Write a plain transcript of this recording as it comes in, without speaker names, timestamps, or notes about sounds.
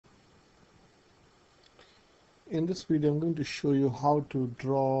In this video, I'm going to show you how to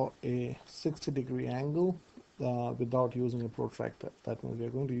draw a 60-degree angle without using a protractor. That means we're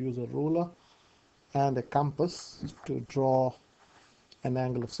going to use a ruler and a compass to draw an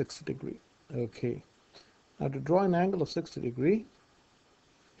angle of 60 degree. Okay. Now to draw an angle of 60 degree,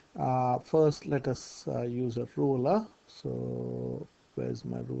 first let us use a ruler. So where's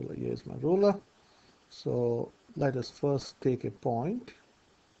my ruler? Here's my ruler. So let us first take a point.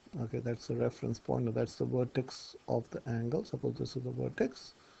 Okay, that's the reference point, or that's the vertex of the angle. Suppose this is the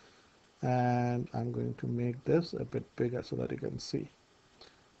vertex, and I'm going to make this a bit bigger so that you can see.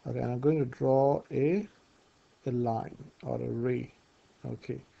 Okay, and I'm going to draw a line or a ray.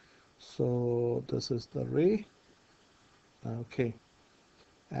 Okay, so this is the ray. Okay,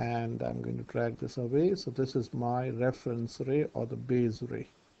 and I'm going to drag this away. So this is my reference ray or the base ray.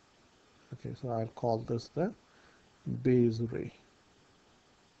 Okay, so I'll call this the base ray.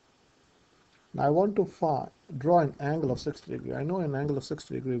 Now I want to draw an angle of 60 degree. I know an angle of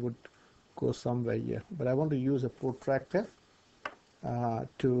 60 degree would go somewhere here, but I want to use a protractor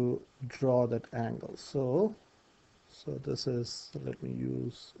to draw that angle. So this is, let me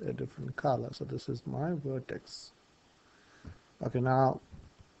use a different color. So this is my vertex. Okay, now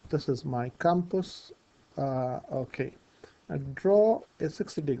this is my compass. Okay, now to draw a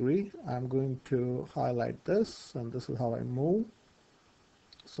 60 degree, I'm going to highlight this, and this is how I move.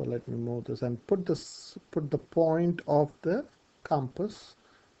 So let me move this and put the point of the compass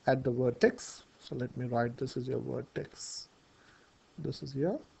at the vertex. So let me write, this is your vertex. This is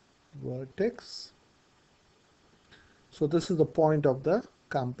your vertex. So this is the point of the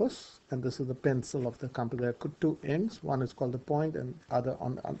compass, and this is the pencil of the compass. There are two ends. One is called the point, and other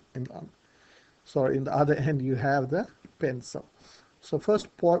in the other end you have the pencil. So first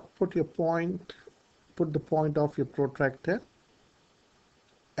put the point of your protractor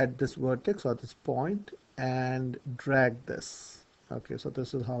at this vertex or this point and drag this. Okay, so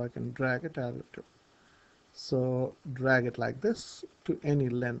this is how I can drag it. So drag it like this to any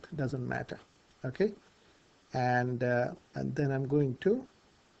length, doesn't matter. Okay, and then I'm going to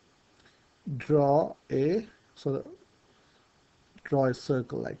draw a circle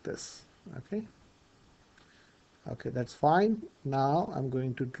like this. Okay, that's fine. Now I'm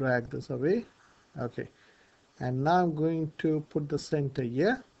going to drag this away. Okay, and now I'm going to put the center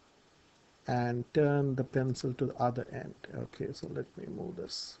here and turn the pencil to the other end. Okay, so let me move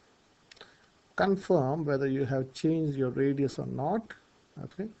this. Confirm whether you have changed your radius or not.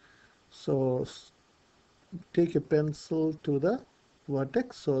 Okay, so take your pencil to the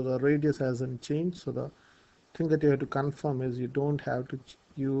vertex. So the radius hasn't changed. So the thing that you have to confirm is you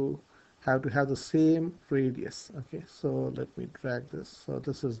have to have the same radius. Okay, so let me drag this. So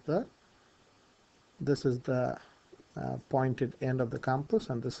this is the pointed end of the compass,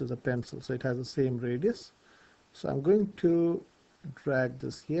 and this is a pencil, so it has the same radius. So I'm going to drag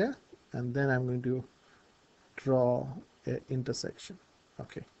this here, and then I'm going to draw an intersection.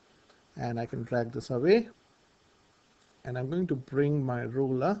 Okay, and I can drag this away, and I'm going to bring my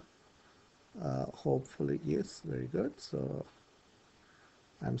ruler. Hopefully, yes, very good. So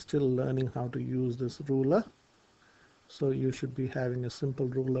I'm still learning how to use this ruler, so you should be having a simple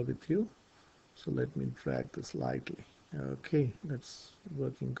ruler with you. So let me drag this lightly. Okay, that's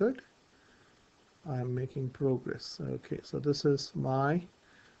working good. I'm making progress. Okay, so this is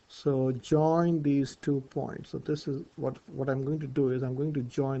so join these 2 points. So this is what I'm going to do is I'm going to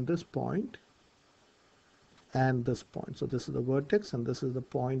join this point and this point. So this is the vertex, and this is the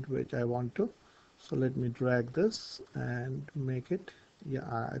point which I want to. So let me drag this and make it. Yeah,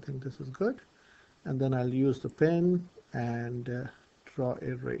 I think this is good. And then I'll use the pen and draw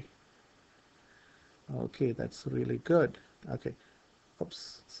a ray. Okay, that's really good. Okay,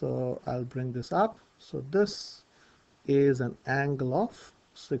 oops, so I'll bring this up. So this is an angle of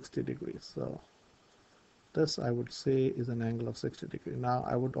 60 degrees. So this, I would say, is an angle of 60 degrees. Now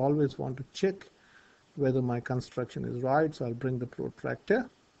I would always want to check whether my construction is right. So I'll bring the protractor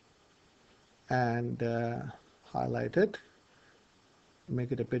and highlight it,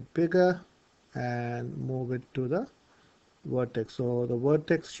 make it a bit bigger, and move it to the vertex. So the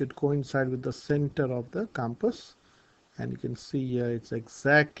vertex should coincide with the center of the compass, and you can see here it's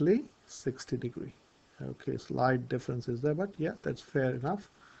exactly 60 degree. Okay, slight difference is there, but yeah, that's fair enough.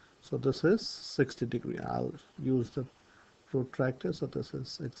 So this is 60 degree. I'll use the protractor, so this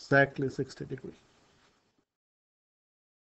is exactly 60 degree.